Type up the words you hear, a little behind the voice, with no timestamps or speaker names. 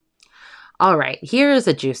All right, here's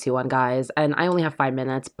a juicy one, guys. And I only have 5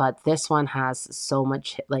 minutes, but this one has so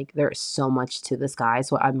much, like, there's so much to this guy.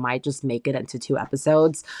 So I might just make it into 2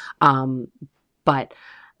 episodes. But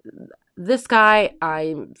this guy,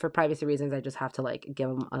 for privacy reasons, I just have to like give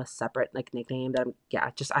him a separate like nickname that yeah,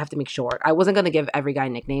 just I have to make sure. I wasn't gonna give every guy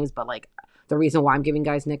nicknames, but like the reason why I'm giving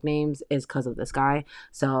guys nicknames is because of this guy.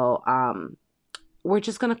 So we're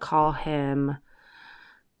just gonna call him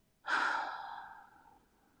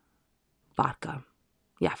Vodka.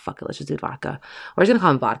 Yeah, fuck it. Let's just do vodka. We're just gonna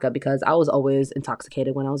call him vodka because I was always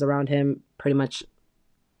intoxicated when I was around him. Pretty much,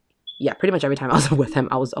 yeah, pretty much every time I was with him,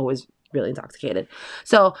 I was always really intoxicated.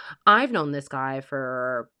 So I've known this guy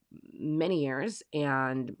for many years,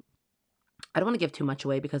 and I don't want to give too much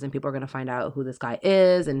away because then people are gonna find out who this guy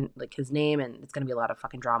is and like his name, and it's gonna be a lot of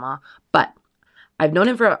fucking drama. But I've known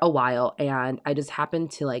him for a while, and I just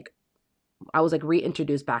happened to like I was like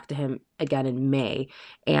reintroduced back to him again in May,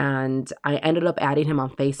 and I ended up adding him on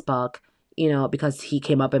Facebook, because he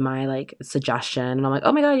came up in my like suggestion, and I'm like,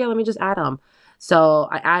 oh my god, yeah, let me just add him. So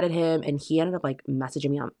I added him, and he ended up like messaging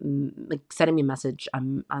me on, like sending me a message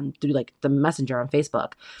on through like the messenger on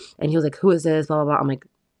Facebook, and he was like, who is this? Blah blah blah. I'm like,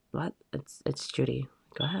 what? It's Judy.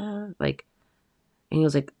 Go ahead, like, and he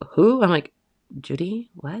was like, who? I'm like, Judy,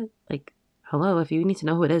 what? Like, hello. If you need to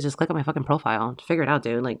know who it is, just click on my fucking profile. Figure it out,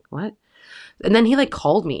 dude. Like, what? And then he like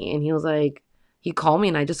called me and he was like, he called me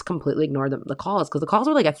and I just completely ignored the calls because the calls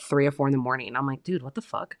were like at 3 or 4 in the morning. I'm like, dude, what the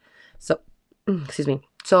fuck? So, excuse me.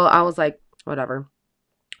 So I was like, whatever.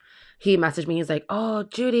 He messaged me. He's like, oh,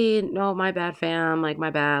 Judy, no, my bad, fam. Like,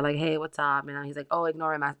 my bad. Like, hey, what's up? And he's like, oh,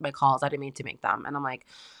 ignore my calls. I didn't mean to make them. And I'm like,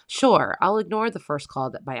 sure, I'll ignore the first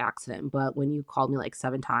call by accident. But when you called me like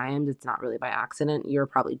 7 times, it's not really by accident. You're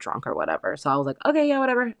probably drunk or whatever. So I was like, okay, yeah,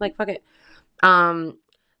 whatever. Like, fuck it. Um,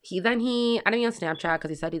 he added me on Snapchat because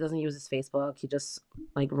he said he doesn't use his Facebook. He just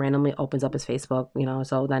like randomly opens up his Facebook.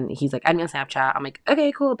 So then he's like, add me on Snapchat. I'm like,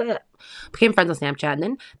 okay, cool, bet. Became friends on Snapchat, and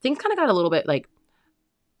then things kind of got a little bit like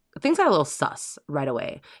things got a little sus right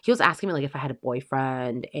away. He was asking me like if I had a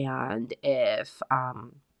boyfriend and if I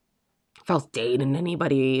was dating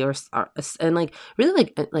anybody and like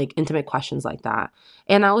really like intimate questions like that.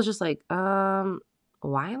 And I was just like,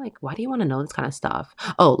 why do you want to know this kind of stuff?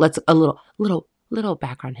 Oh, let's a little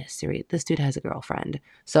background history. This dude has a girlfriend.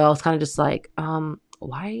 So I was kind of just like,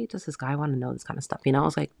 why does this guy want to know this kind of stuff? I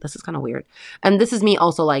was like, this is kind of weird. And this is me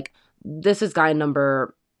also like, this is guy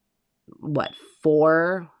number what,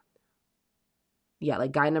 4? Yeah,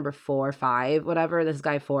 like guy number 4 or 5, whatever. This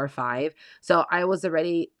guy 4 or 5. So I was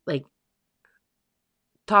already like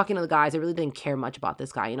talking to the guys. I really didn't care much about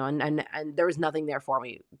this guy, and there was nothing there for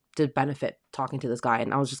me to benefit talking to this guy.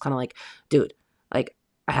 And I was just kind of like, dude, like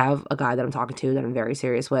I have a guy that I'm talking to that I'm very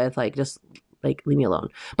serious with. Like, just like leave me alone.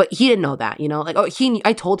 But he didn't know that, like,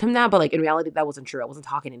 I told him that, but like in reality that wasn't true. I wasn't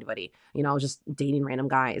talking to anybody, I was just dating random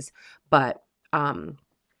guys. But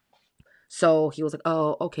so he was like,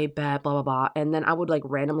 oh, okay, bet, blah, blah, blah. And then I would like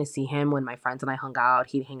randomly see him when my friends and I hung out.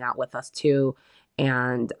 He'd hang out with us too.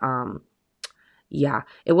 And yeah,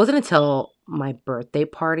 it wasn't until my birthday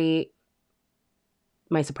party,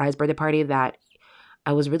 my surprise birthday party, that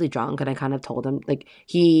I was really drunk, and I kind of told him, like,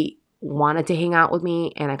 he wanted to hang out with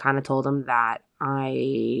me, and I kind of told him that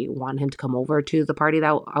I want him to come over to the party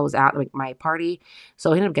that I was at, like my party.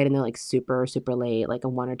 So I ended up getting there like super, super late, like a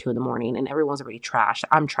 1 or 2 in the morning, and everyone's already trashed.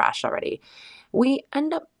 I'm trashed already. We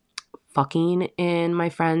end up fucking in my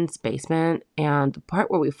friend's basement, and the part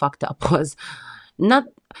where we fucked up was not,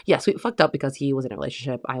 yes, we fucked up because he was in a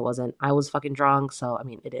relationship. I wasn't. I was fucking drunk, so I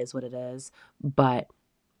mean, it is what it is. But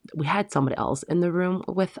we had somebody else in the room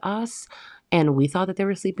with us, and we thought that they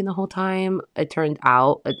were sleeping the whole time. It turns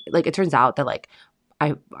out that like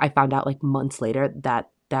I found out like months later that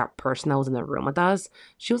that person that was in the room with us,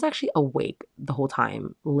 she was actually awake the whole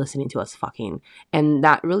time listening to us fucking. And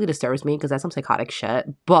that really disturbs me because that's some psychotic shit.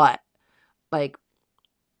 But like,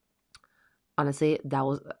 honestly, that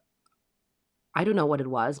was, I don't know what it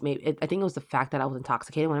was. I think it was the fact that I was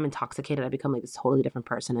intoxicated. When I'm intoxicated, I become like this totally different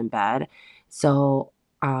person in bed. So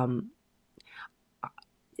um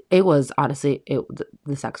it was honestly,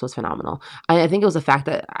 the sex was phenomenal. I think it was the fact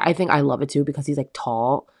that I think I love it too because he's like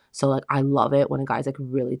tall. So like I love it when a guy's like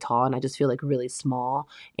really tall and I just feel like really small.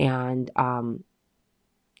 And I'm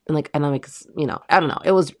like, I don't know.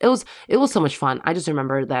 It was so much fun. I just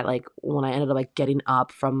remember that like when I ended up like getting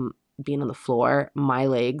up from being on the floor, my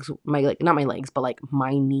legs, my like not my legs, but like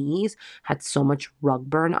my knees had so much rug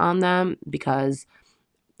burn on them because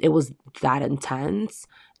it was that intense.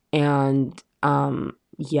 And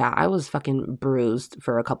yeah, I was fucking bruised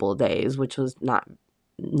for a couple of days, which was not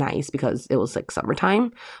nice because it was like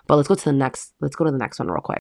summertime. But let's go to the next one real quick.